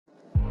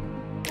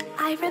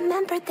I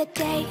remember the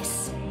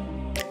days,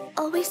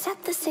 always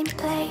at the same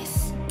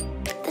place,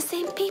 the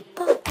same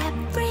people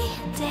every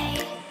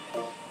day.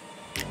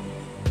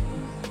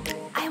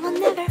 I will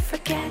never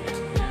forget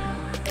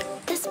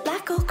this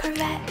black old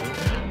Corvette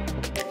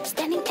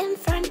standing in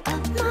front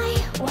of my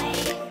way.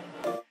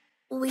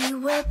 We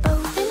were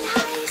both in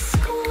high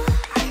school.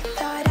 I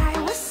thought I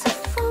was a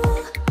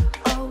fool.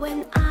 Oh,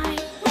 when I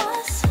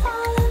was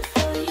falling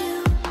for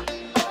you.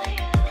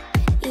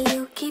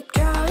 You keep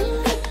drawing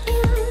me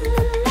in,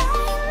 and I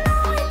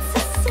know it's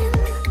a sin.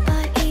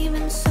 But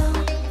even so,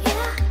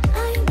 yeah,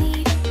 I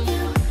need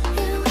you.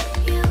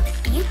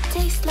 You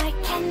taste like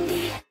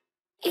candy.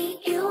 Eat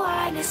you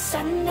on a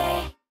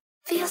Sunday.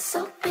 Feels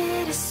so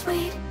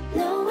bittersweet,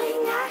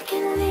 knowing I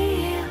can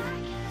leave.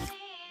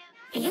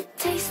 You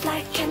taste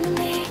like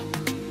candy.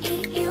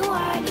 Eat you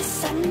on a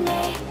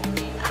Sunday.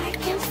 I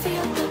can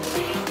feel the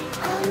beat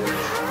on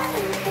my heart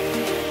and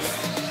beats.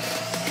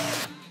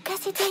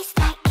 'Cause you taste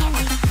like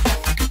candy.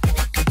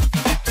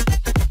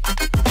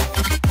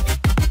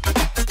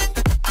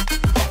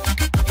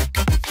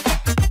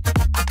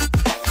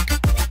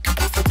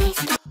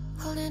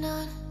 Holding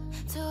on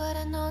to what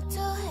I know,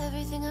 to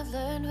everything I've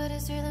learned. What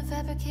is real and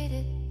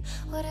fabricated?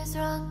 What is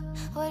wrong?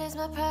 What is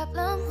my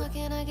problem? What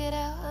can I get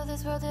out of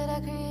this world that I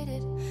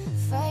created?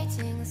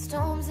 Fighting the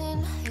storms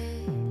in my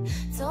head.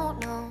 Don't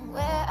know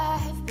where I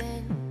have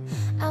been.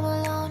 I'm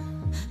alone,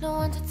 no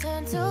one to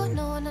turn to.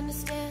 No one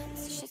understands,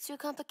 shit's too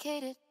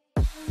complicated.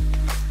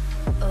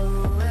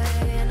 Away,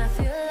 and I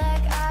feel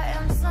like I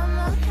am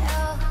someone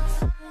else.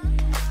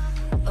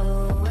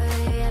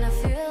 Away, and I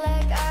feel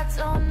like I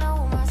don't know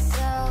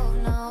myself,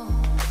 no.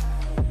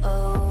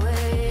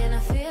 Away, and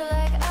I feel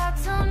like I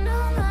don't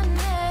know my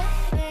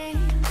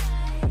name.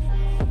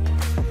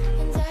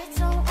 And I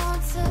don't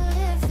want to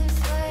live this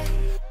way.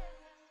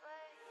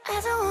 I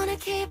don't wanna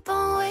keep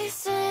on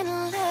wasting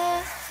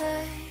life.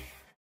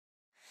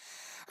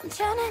 I'm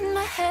drowning in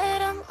my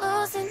head, I'm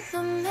losing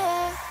the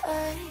mind.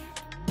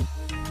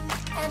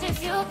 And if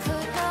you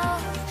could know,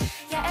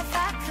 yeah, if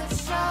I could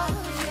show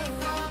you,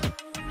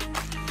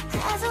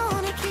 I don't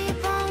wanna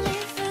keep on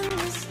living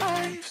this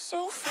life so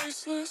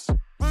faceless.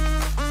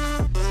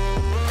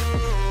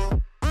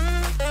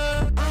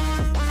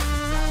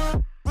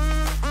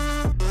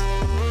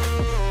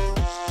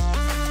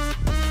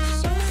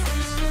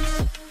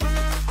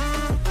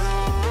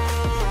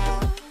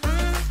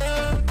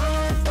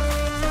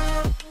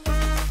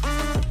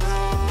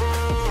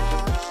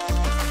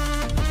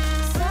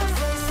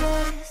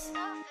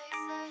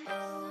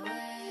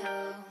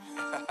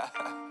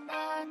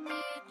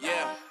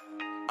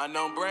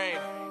 Unknown Brain,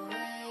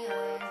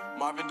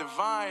 Marvin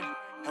Divine,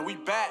 and we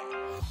back.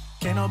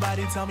 Can't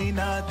nobody tell me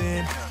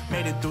nothing.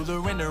 Made it through the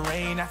rain and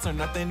rain. I turn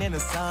nothing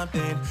into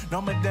something. No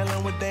more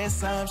dealing with their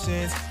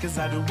assumptions. 'Cause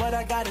I do what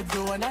I gotta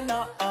do and I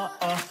know,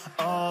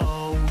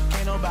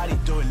 can't nobody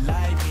do it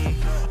like me.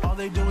 All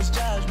they do is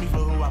judge me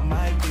for who I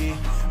might be.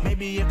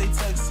 Maybe if they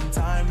took some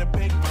time to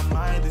pick my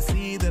mind to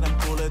see that I'm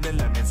cooler than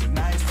lemons and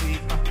iced tea.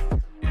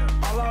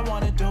 All I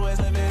wanna do is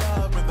live it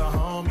up with the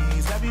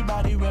homies.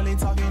 Everybody really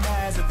talking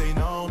as if they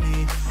know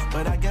me,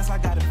 but I guess I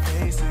gotta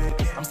face it.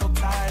 I'm so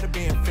tired of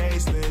being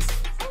faceless.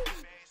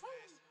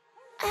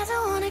 I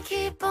don't wanna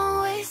keep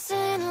on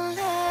wasting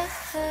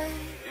life.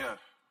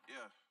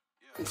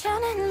 I'm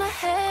drowning in my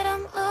head,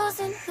 I'm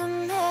losing the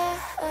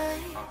mind.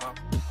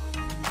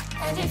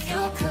 And if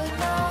you could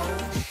know,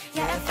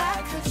 yeah, if I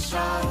could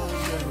show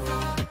you,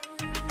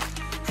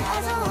 I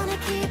don't wanna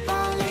keep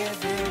on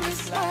living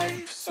this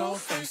life so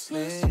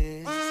faceless.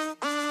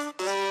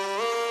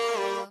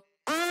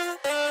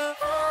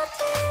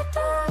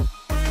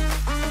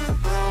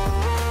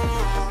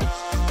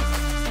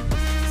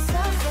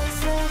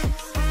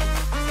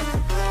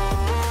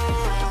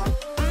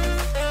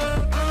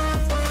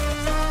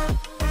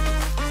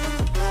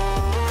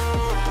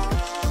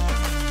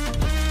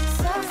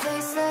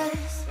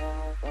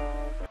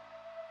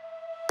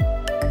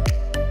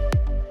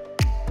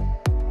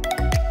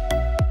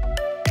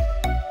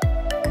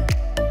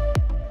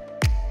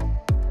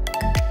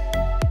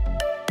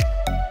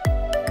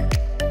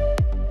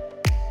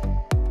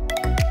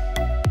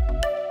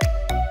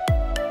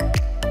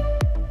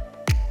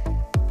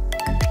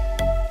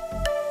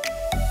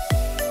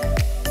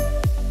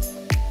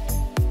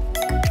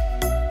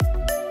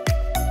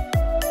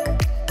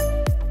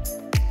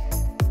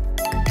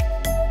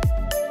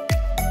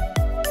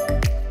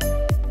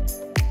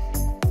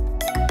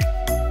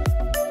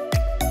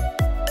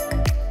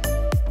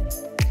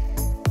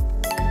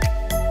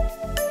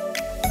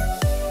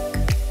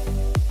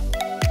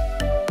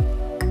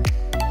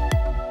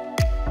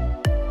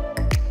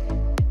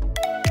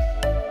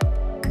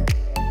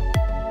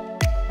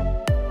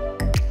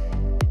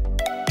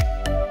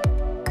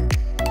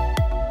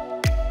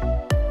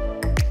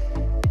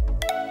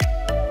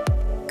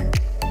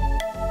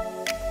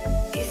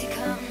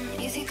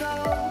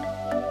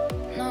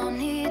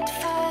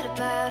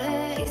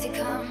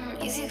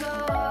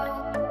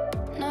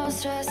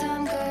 stress,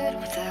 I'm good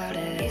without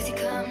it. Easy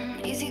come,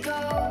 easy go.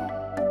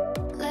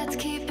 Let's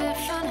keep it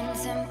fun and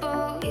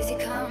simple. Easy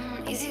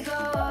come, easy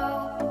go.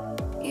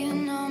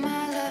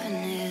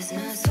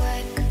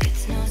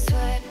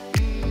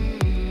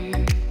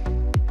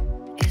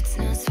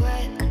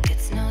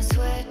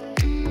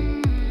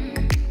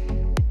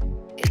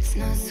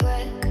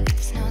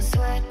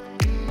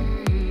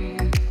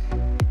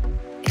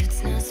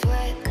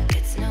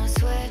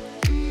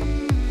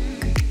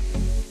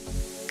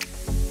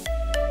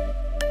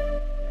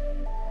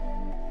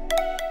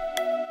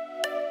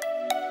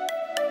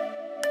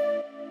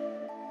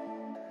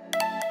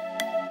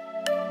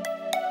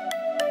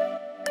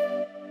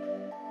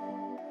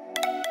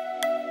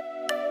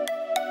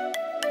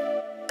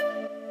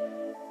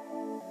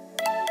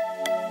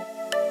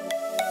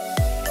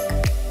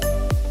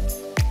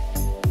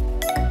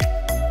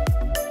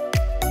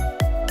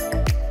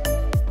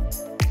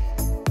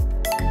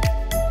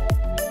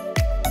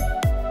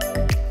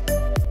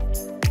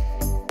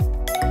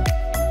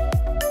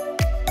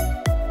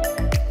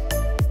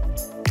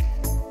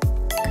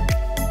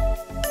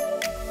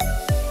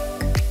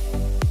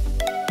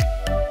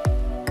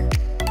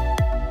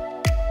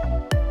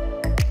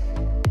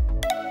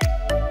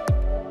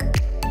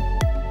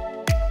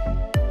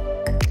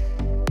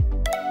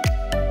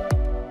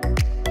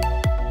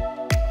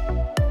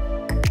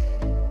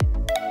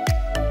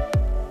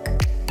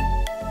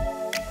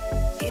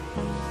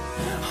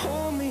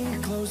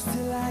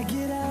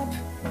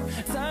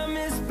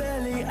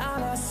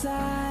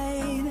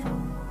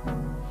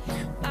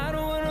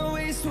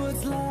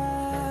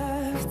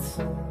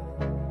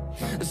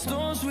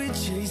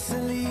 grace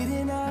and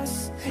leading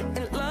us,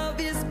 and love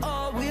is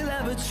all we'll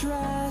ever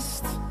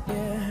trust.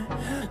 Yeah,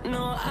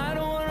 no, I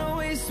don't wanna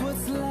waste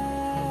what's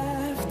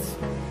left.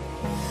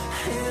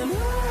 And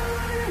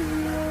on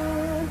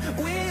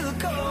we'll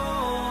go,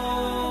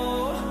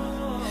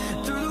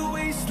 through the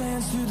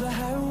wastelands, through the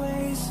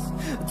highways,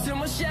 till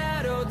my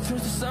shadow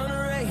turns to sun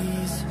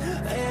rays.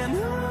 And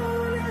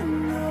on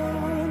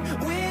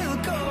we'll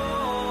go,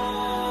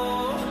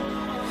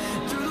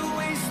 through the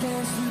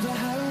wastelands, through the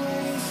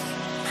highways,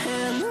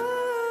 and on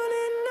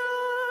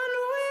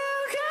we'll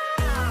go.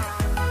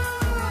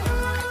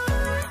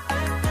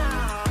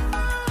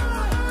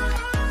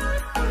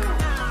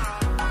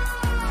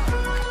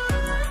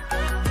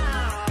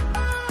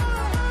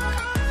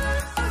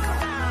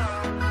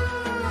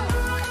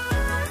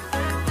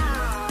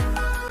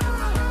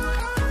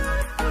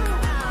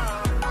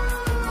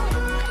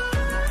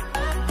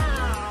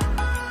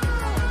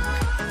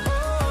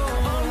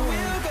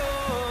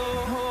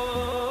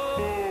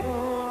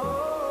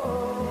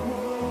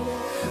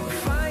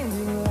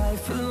 Finding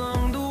life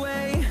along the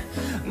way,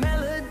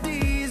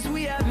 melodies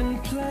we haven't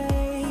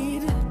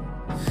played.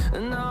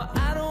 No,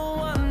 I don't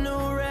want no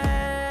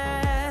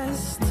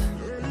rest.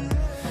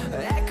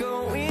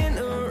 Echoing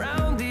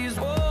around these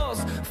walls,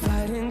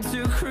 fighting to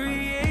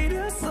create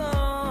a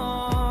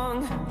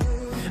song.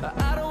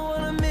 I don't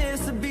wanna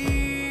miss a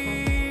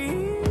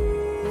beat.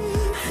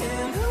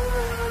 And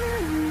on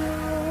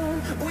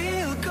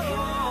we'll go,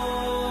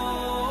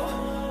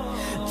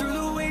 through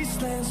the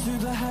wastelands,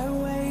 through the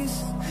highways,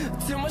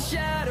 till my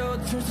shadow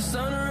turns to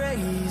sun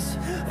rays.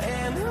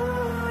 And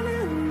on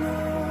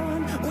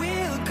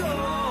we'll go,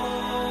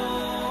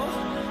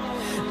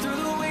 through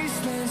the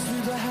wastelands,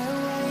 through the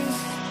highways,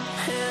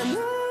 and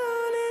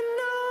on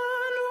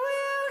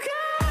we'll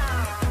go.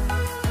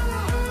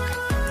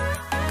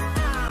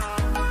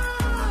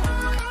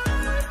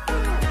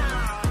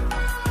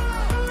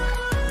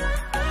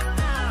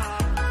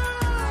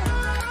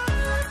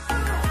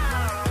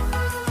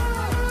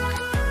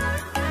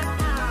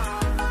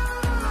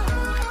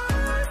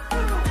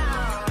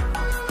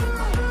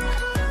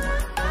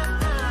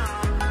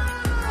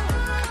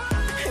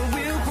 And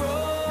we'll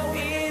grow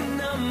in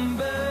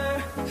number,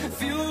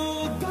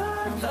 fueled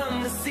by them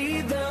to see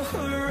the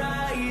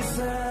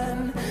horizon,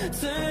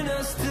 turn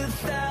us to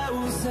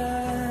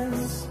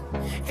thousands.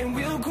 And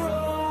we'll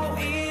grow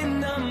in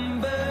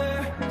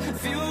number,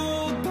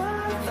 fueled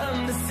by them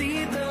to see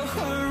the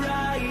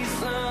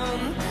horizon,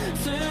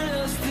 turn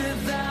us to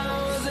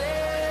thousands.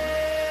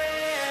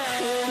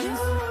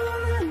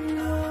 And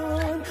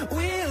on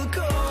we'll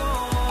go,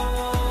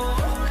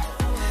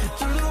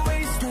 through the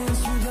wastelands,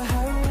 through the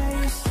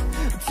highways,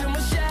 till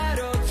my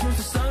shadow turns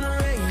to sun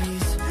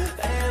rays.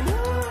 And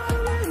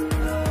on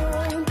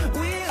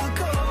we'll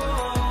go,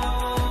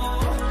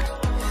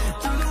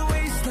 through the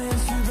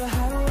wastelands, through the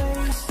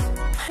highways,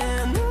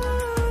 and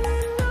on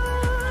we'll go.